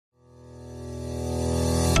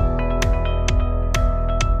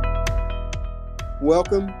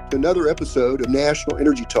Welcome to another episode of National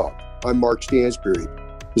Energy Talk. I'm Mark Stansberry.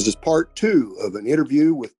 This is part 2 of an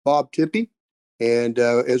interview with Bob Tippee. And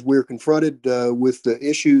as we're confronted with the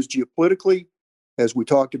issues geopolitically, as we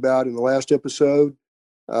talked about in the last episode,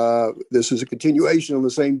 this is a continuation on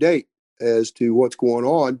the same date as to what's going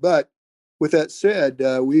on. But with that said,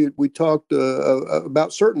 we talked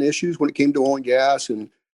about certain issues when it came to oil and gas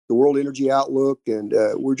and the world energy outlook. And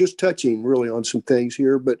we're just touching really on some things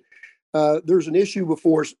here. But there's an issue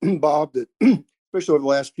before us, Bob, that especially over the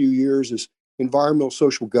last few years is environmental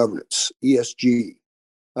social governance, ESG.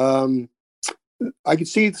 I could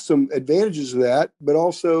see some advantages of that, but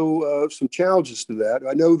also some challenges to that.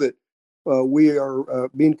 I know that we are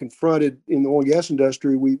being confronted in the oil and gas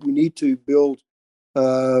industry. We need to build,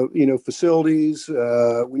 facilities.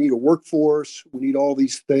 We need a workforce. We need all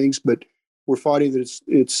these things, but we're finding that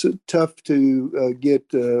it's tough to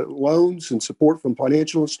get loans and support from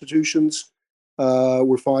financial institutions.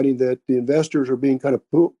 We're finding that the investors are being kind of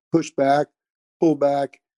pulled back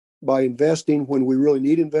by investing when we really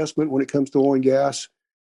need investment when it comes to oil and gas.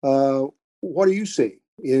 What do you see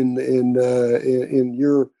in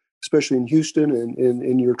your, especially in Houston and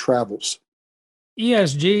in your travels?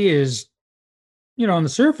 ESG is, on the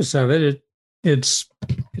surface of it, it's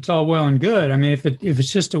all well and good. I mean, if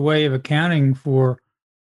it's just a way of accounting for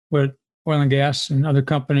what oil and gas and other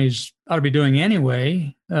companies ought to be doing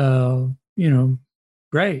anyway, great.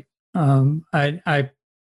 I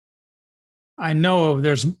know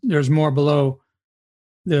there's more below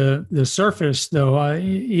the surface, though.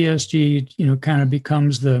 ESG, kind of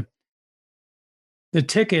becomes the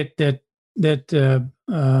ticket that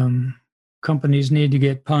companies need to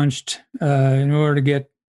get punched in order to get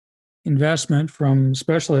investment from,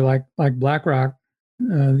 especially like BlackRock,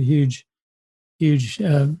 the huge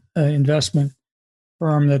investment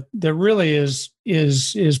firm that really is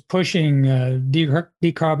pushing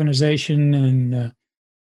decarbonization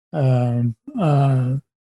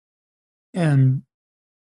and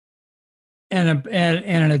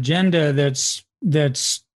an agenda that's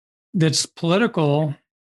political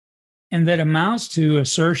and that amounts to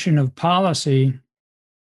assertion of policy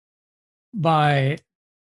by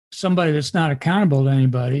somebody that's not accountable to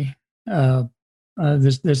anybody.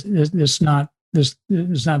 This not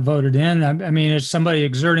voted in. I mean, it's somebody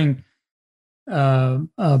exerting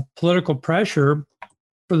political pressure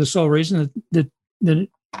for the sole reason that it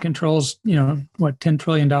controls, $10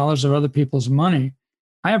 trillion of other people's money.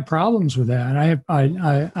 I have problems with that. I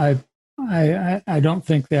don't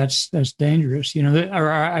think that's dangerous.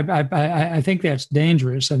 I think that's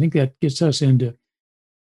dangerous. I think that gets us into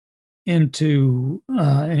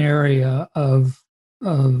an area of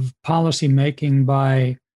policy making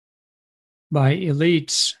by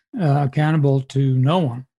elites accountable to no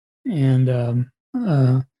one, and the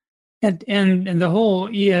whole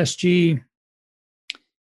ESG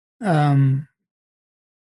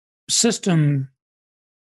system,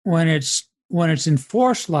 when it's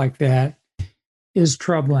enforced like that, is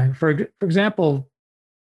troubling. For example,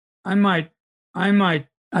 I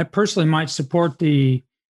personally might support the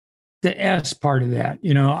S part of that.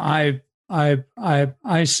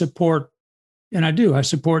 I support, and I do. I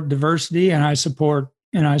support diversity, and I support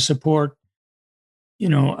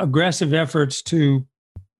aggressive efforts to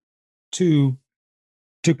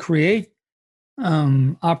create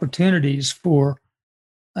opportunities for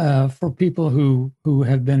people who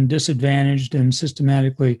have been disadvantaged and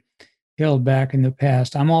systematically held back in the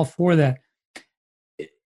past. I'm all for that.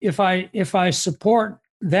 If I support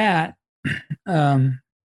that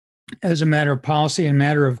as a matter of policy and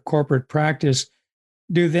matter of corporate practice,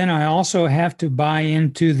 then I also have to buy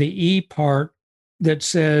into the E part that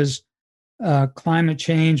says climate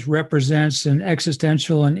change represents an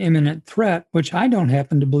existential and imminent threat, which I don't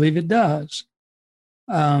happen to believe it does.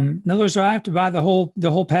 In other words, do I have to buy the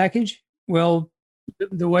whole package? Well,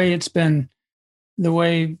 the way it's going,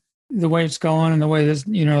 and the way this,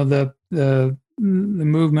 the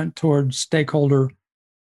movement towards stakeholder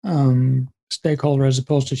as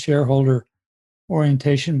opposed to shareholder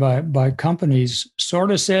orientation by companies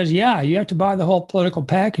sort of says, yeah, you have to buy the whole political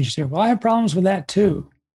package. Well, I have problems with that too.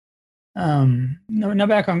 Now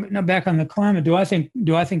back on the climate. Do I think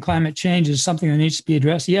climate change is something that needs to be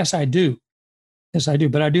addressed? Yes, I do.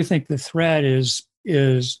 But I do think the threat is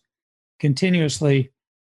continuously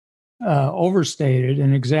overstated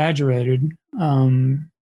and exaggerated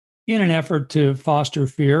in an effort to foster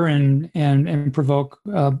fear and provoke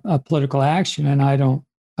political action. And I don't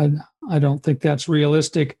think that's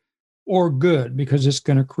realistic or good, because it's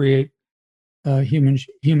going to create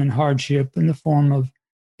human hardship in the form of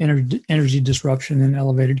energy disruption and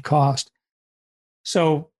elevated cost.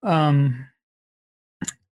 So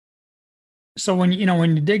So when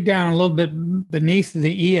when you dig down a little bit beneath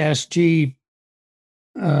the ESG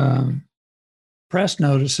press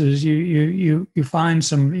notices, you find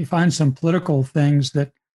some political things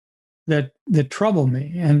that trouble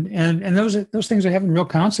me, and those things are having real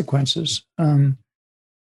consequences.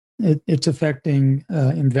 It's affecting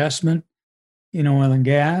investment in oil and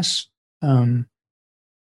gas. We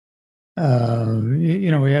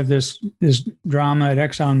have this drama at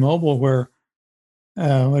ExxonMobil where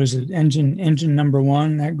what is it? Engine number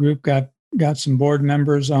one. That group got some board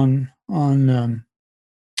members on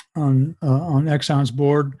Exxon's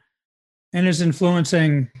board, and is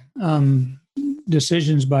influencing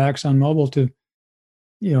decisions by ExxonMobil to,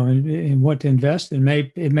 in what to invest. It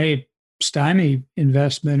may stymie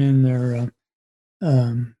investment in their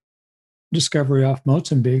discovery off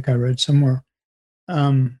Mozambique. I read somewhere.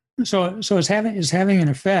 So it's having an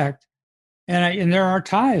effect, and there are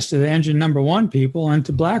ties to the engine number one people and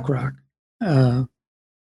to BlackRock.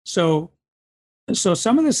 So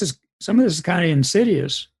some of this is kind of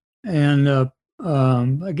insidious, and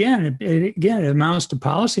again, it amounts to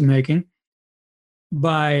policymaking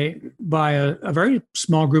by a very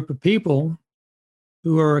small group of people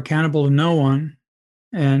who are accountable to no one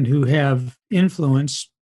and who have influence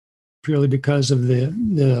purely because of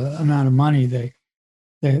the amount of money they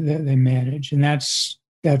manage, and that's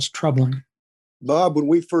troubling. Bob, when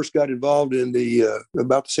we first got involved in the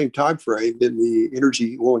about the same time frame in the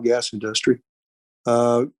energy, oil and gas industry,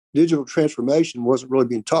 digital transformation wasn't really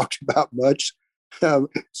being talked about much.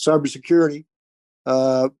 Cybersecurity,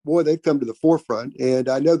 boy, they've come to the forefront. And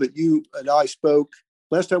I know that you and I spoke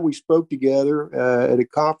last time we spoke together at a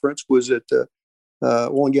conference was at the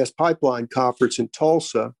oil and gas pipeline conference in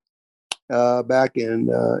Tulsa back in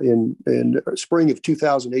spring of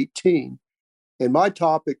 2018. And my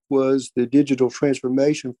topic was the digital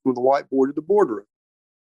transformation from the whiteboard to the boardroom.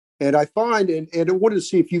 And I find, and I wanted to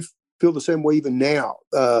see if you feel the same way even now,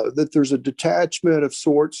 that there's a detachment of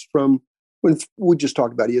sorts from when we just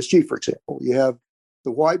talked about ESG, for example. You have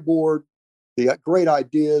the whiteboard, they got great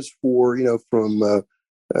ideas for, from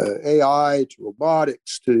AI to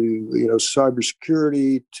robotics to,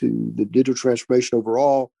 cybersecurity to the digital transformation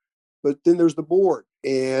overall. But then there's the board.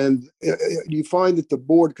 And you find that the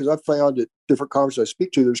board, because I've found at different conferences I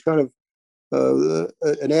speak to, there's kind of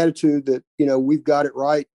an attitude that, we've got it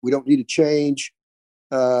right. We don't need to change.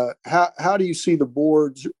 How do you see the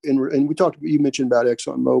boards? And you mentioned about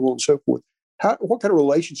ExxonMobil and so forth. What kind of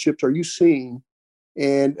relationships are you seeing,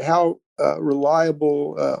 and how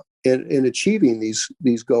reliable in achieving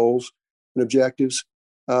these goals and objectives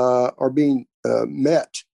are being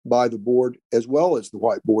met by the board as well as the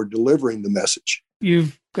whiteboard delivering the message?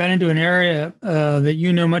 You've got into an area that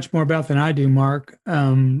you know much more about than I do, Mark.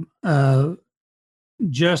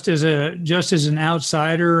 Just as an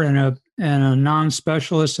outsider and a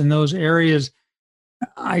non-specialist in those areas,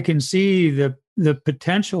 I can see the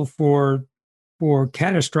potential for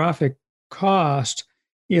catastrophic cost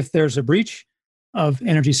if there's a breach of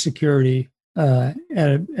energy security of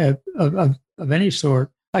any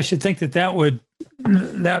sort. I should think that would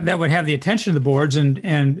have the attention of the boards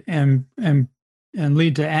and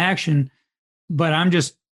lead to action. But I'm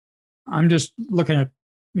just looking at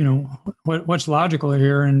what's logical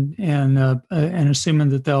here and assuming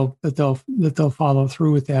that they'll follow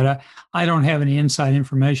through with that. I don't have any inside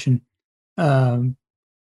information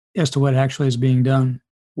as to what actually is being done.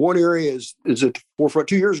 One area is at the forefront.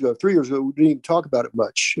 3 years ago, we didn't even talk about it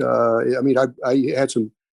much. I had some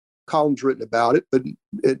columns written about it, but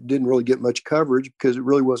it didn't really get much coverage because it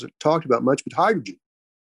really wasn't talked about much. But hydrogen,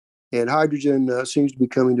 and hydrogen seems to be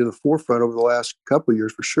coming to the forefront over the last couple of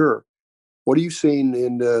years for sure. What are you seeing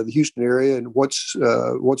in the Houston area, and what's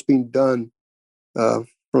being done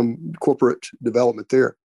from corporate development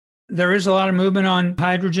there? There is a lot of movement on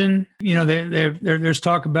hydrogen. There's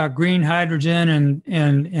talk about green hydrogen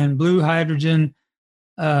and blue hydrogen.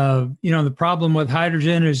 The problem with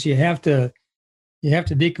hydrogen is you have to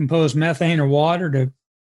decompose methane or water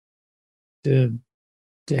to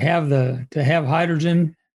have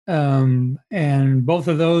hydrogen, and both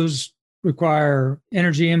of those require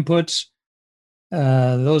energy inputs.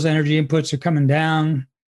 Those energy inputs are coming down.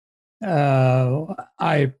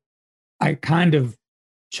 I kind of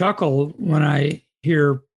chuckle when I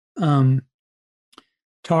hear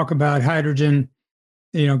talk about hydrogen,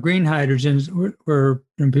 green hydrogens, where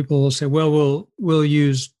people will say, "Well, we'll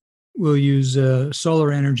use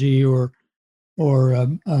solar energy or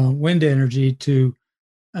wind energy to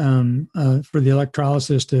for the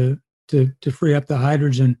electrolysis to free up the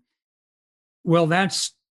hydrogen." Well,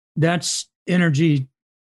 that's energy,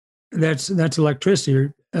 that's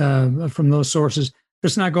electricity from those sources.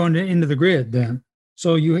 it's not going into the grid then.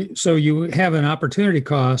 So you have an opportunity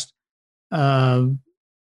cost that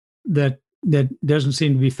doesn't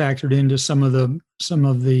seem to be factored into some of the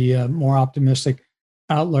more optimistic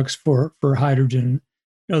outlooks for hydrogen.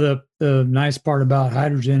 The nice part about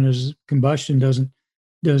hydrogen is combustion doesn't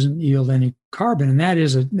yield any carbon, and that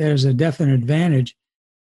is a definite advantage.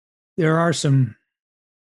 There are some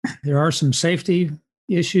safety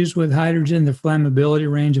issues with hydrogen. The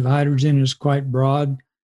flammability range of hydrogen is quite broad.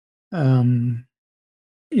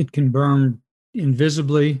 It can burn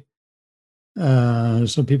invisibly,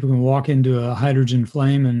 so people can walk into a hydrogen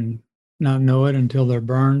flame and not know it until they're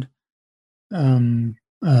burned.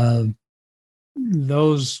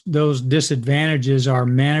 Those disadvantages are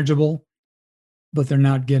manageable, but they're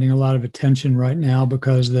not getting a lot of attention right now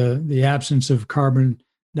because the absence of carbon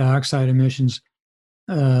dioxide emissions,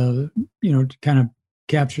 kind of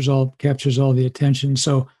captures all the attention.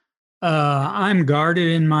 So I'm guarded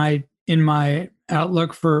in my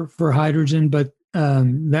outlook for hydrogen, but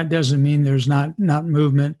that doesn't mean there's not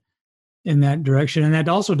movement in that direction, and that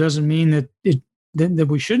also doesn't mean that that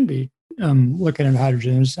we shouldn't be looking at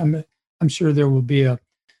hydrogen. I'm sure there will be a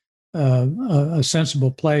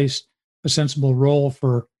sensible place, a sensible role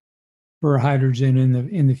for hydrogen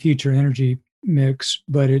in the future energy mix,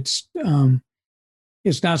 but it's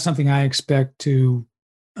not something I expect to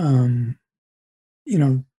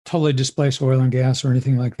totally displace oil and gas or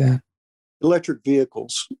anything like that. Electric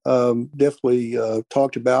vehicles, definitely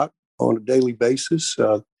talked about on a daily basis.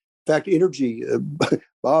 In fact, energy,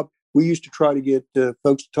 Bob, we used to try to get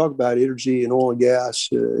folks to talk about energy and oil and gas.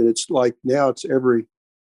 It's like now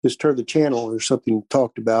just turn the channel, there's something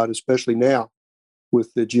talked about, especially now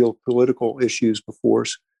with the geopolitical issues before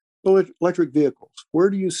us. Electric vehicles, where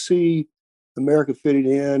do you see America fitting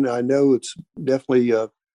in? I know it's definitely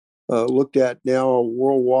looked at now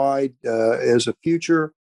worldwide as a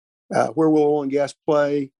future. Where will oil and gas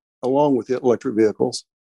play along with electric vehicles?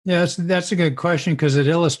 Yeah, that's a good question because it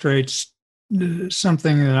illustrates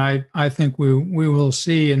something that I think we will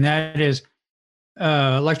see, and that is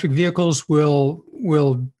electric vehicles will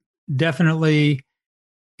definitely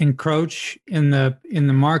encroach in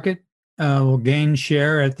the market, will gain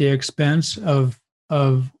share at the expense of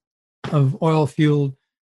oil fueled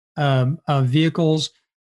vehicles.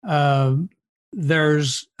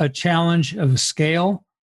 There's a challenge of scale,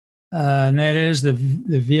 and that is the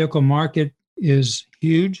vehicle market is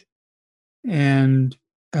huge, and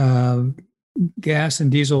gas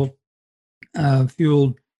and diesel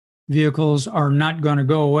fueled vehicles are not going to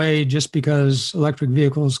go away just because electric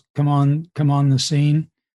vehicles come on the scene.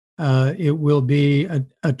 It will be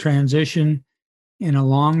a transition, in a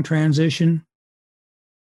long transition.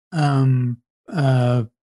 We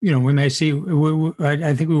may see.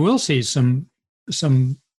 I think we will see some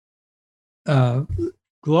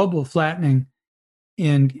global flattening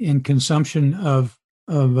in consumption of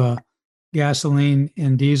gasoline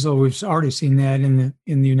and diesel. We've already seen that in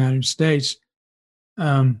the United States.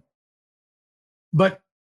 But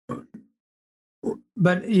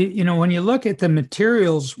when you look at the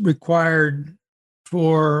materials required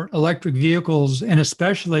for electric vehicles, and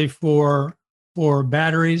especially for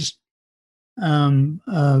batteries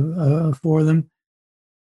for them,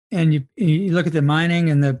 and you look at the mining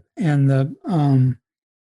and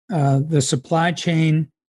the supply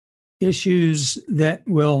chain issues that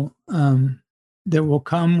will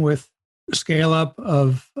come with scale up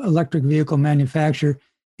of electric vehicle manufacture,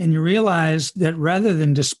 and you realize that rather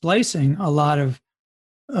than displacing a lot of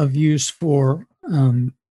use for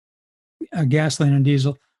gasoline and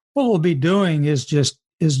diesel, what we'll be doing is just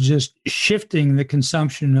shifting the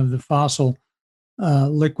consumption of the fossil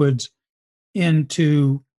liquids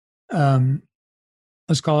into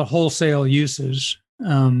let's call it wholesale uses.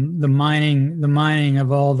 The mining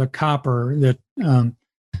of all the copper that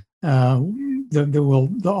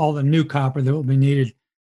all the new copper that will be needed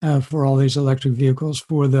for all these electric vehicles,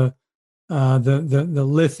 for the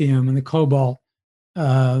lithium and the cobalt,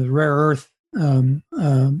 the rare earth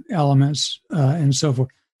elements, and so forth.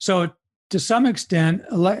 So to some extent,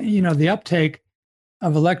 the uptake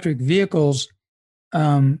of electric vehicles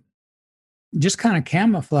just kind of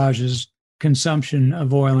camouflages consumption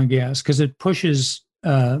of oil and gas because it pushes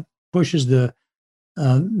the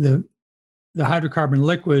hydrocarbon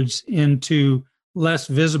liquids into less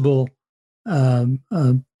visible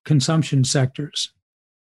consumption sectors,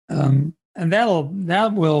 and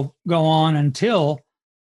that will go on until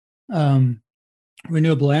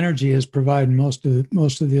renewable energy is providing most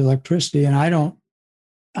of the electricity. And I don't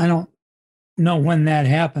know when that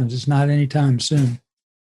happens. It's not anytime soon.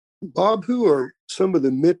 Bob, who are some of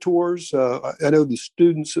the mentors? I know the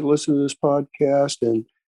students that listen to this podcast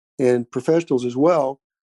and professionals as well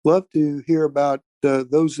love to hear about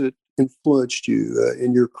those that influenced you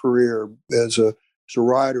in your career as a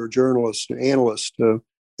writer, journalist, analyst,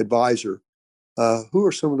 advisor. Who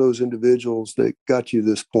are some of those individuals that got you to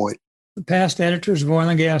this point? The past editors of Oil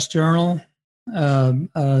and Gas Journal,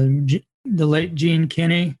 the late Gene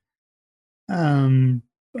Kinney.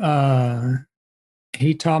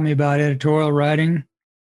 He taught me about editorial writing.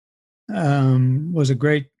 Was a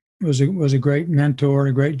great mentor,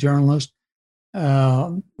 a great journalist.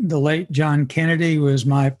 The late John Kennedy was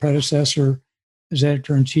my predecessor as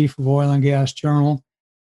editor-in-chief of Oil and Gas Journal,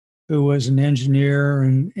 who was an engineer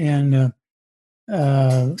and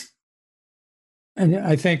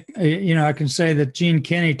I think, I can say that Gene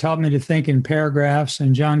Kinney taught me to think in paragraphs,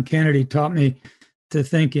 and John Kennedy taught me to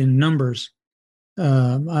think in numbers.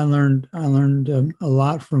 I learned a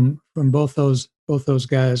lot from both those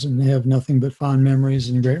guys, and have nothing but fond memories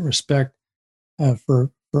and great respect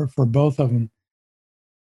for both of them.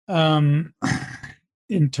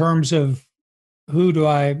 In terms of who do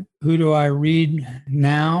I read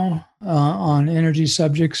now on energy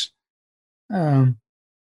subjects?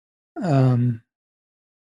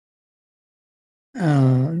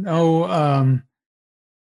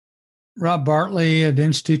 Rob Bartley at the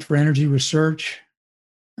Institute for Energy Research,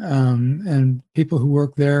 and people who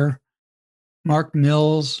work there. Mark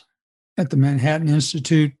Mills at the Manhattan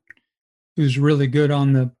Institute, who's really good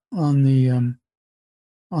on the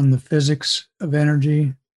physics of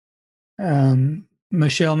energy.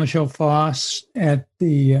 Michelle Foss at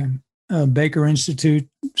the Baker Institute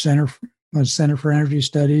Center for Energy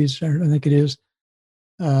Studies, I think it is.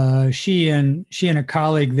 She and a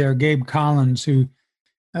colleague there, Gabe Collins, who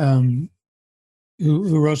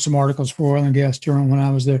wrote some articles for Oil and Gas Journal when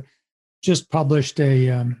I was there, just published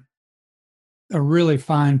a really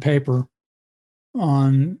fine paper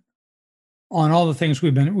on all the things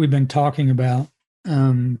we've been talking about.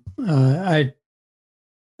 It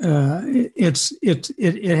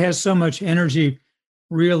has so much energy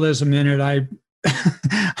realism in it.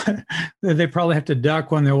 They probably have to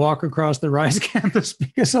duck when they walk across the Rice campus,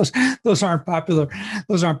 because those aren't popular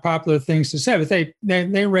things to say. But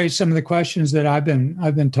they raise some of the questions that I've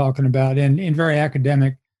been talking about in very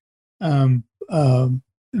academic,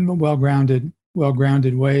 well-grounded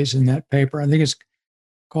ways in that paper. I think it's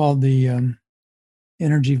called the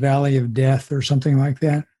Energy Valley of Death or something like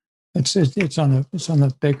that. It's on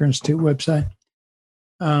the Baker Institute website.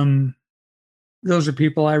 Those are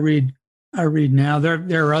people I read now.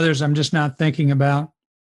 There are others I'm just not thinking about.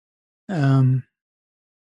 You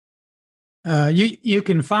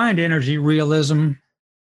can find energy realism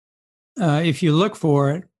if you look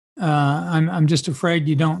for it. I'm just afraid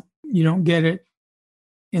you don't get it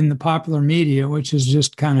in the popular media, which is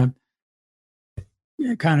just kind of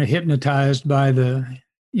hypnotized by the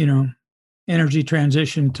energy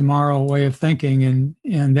transition tomorrow way of thinking,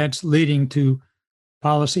 and that's leading to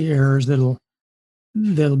policy errors that'll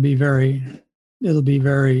be very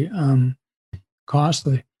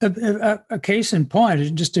costly. A case in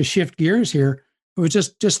point, just to shift gears here, it was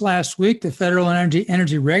just last week the Federal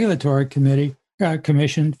Energy Regulatory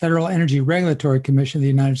Commission, Federal Energy Regulatory Commission of the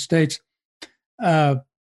United States,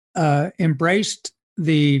 embraced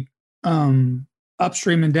the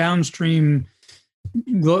upstream and downstream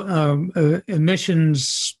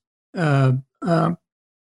emissions a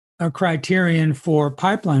criterion for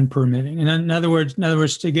pipeline permitting. And in other words,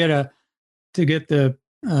 to get the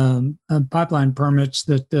pipeline permits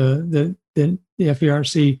that the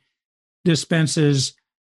FERC dispenses,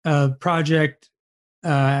 project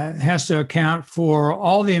has to account for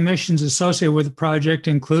all the emissions associated with the project,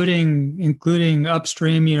 including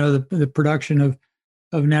upstream, the production of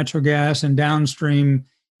natural gas, and downstream,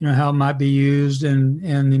 how it might be used, and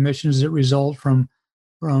the emissions that result from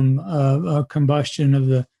combustion of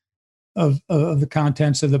the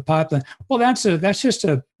contents of the pipeline. Well, that's just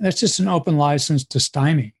an open license to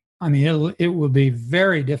stymie. I mean, it will be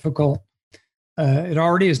very difficult. It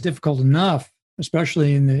already is difficult enough,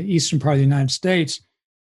 especially in the eastern part of the United States,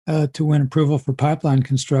 to win approval for pipeline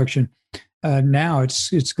construction. Now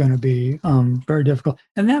it's going to be very difficult,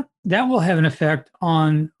 and that will have an effect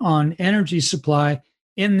on energy supply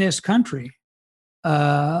in this country.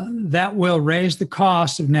 That will raise the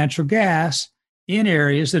cost of natural gas in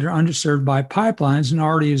areas that are underserved by pipelines, and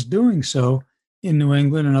already is doing so in New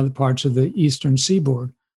England and other parts of the eastern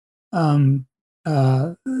seaboard.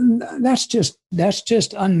 That's just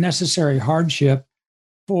unnecessary hardship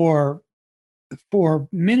for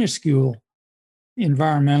minuscule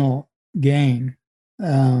environmental gain.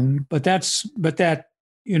 But that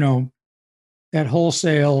that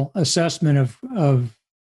wholesale assessment of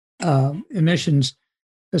emissions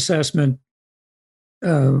assessment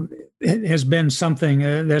has been something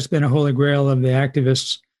that's been a holy grail of the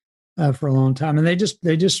activists for a long time, and they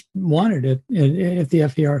just wanted it at the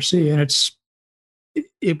FERC, and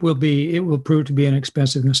it will prove to be an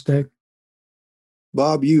expensive mistake.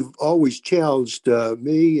 Bob, you've always challenged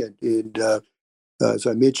me and as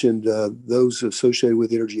I mentioned, those associated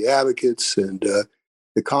with energy advocates and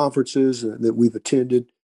the conferences that we've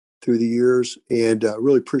attended through the years, and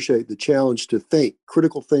really appreciate the challenge to think,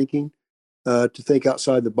 critical thinking, to think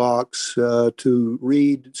outside the box, to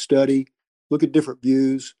read, study, look at different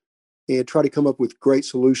views, and try to come up with great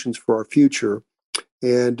solutions for our future.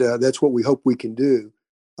 And that's what we hope we can do.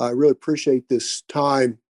 I really appreciate this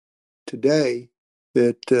time today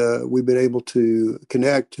that we've been able to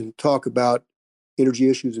connect and talk about energy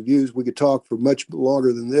issues and views. We could talk for much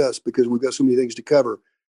longer than this because we've got so many things to cover.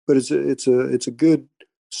 But it's a good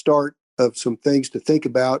start of some things to think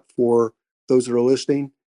about for those that are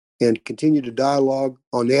listening, and continue to dialogue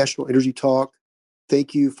on National Energy Talk.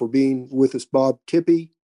 Thank you for being with us, Bob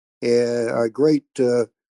Tippee, a great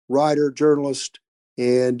writer, journalist,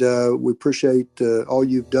 and we appreciate all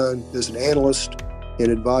you've done as an analyst and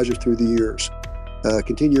advisor through the years.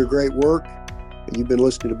 Continue your great work. You've been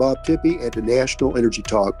listening to Bob Tippee and to National Energy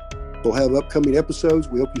Talk. We'll have upcoming episodes.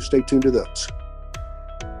 We hope you stay tuned to those.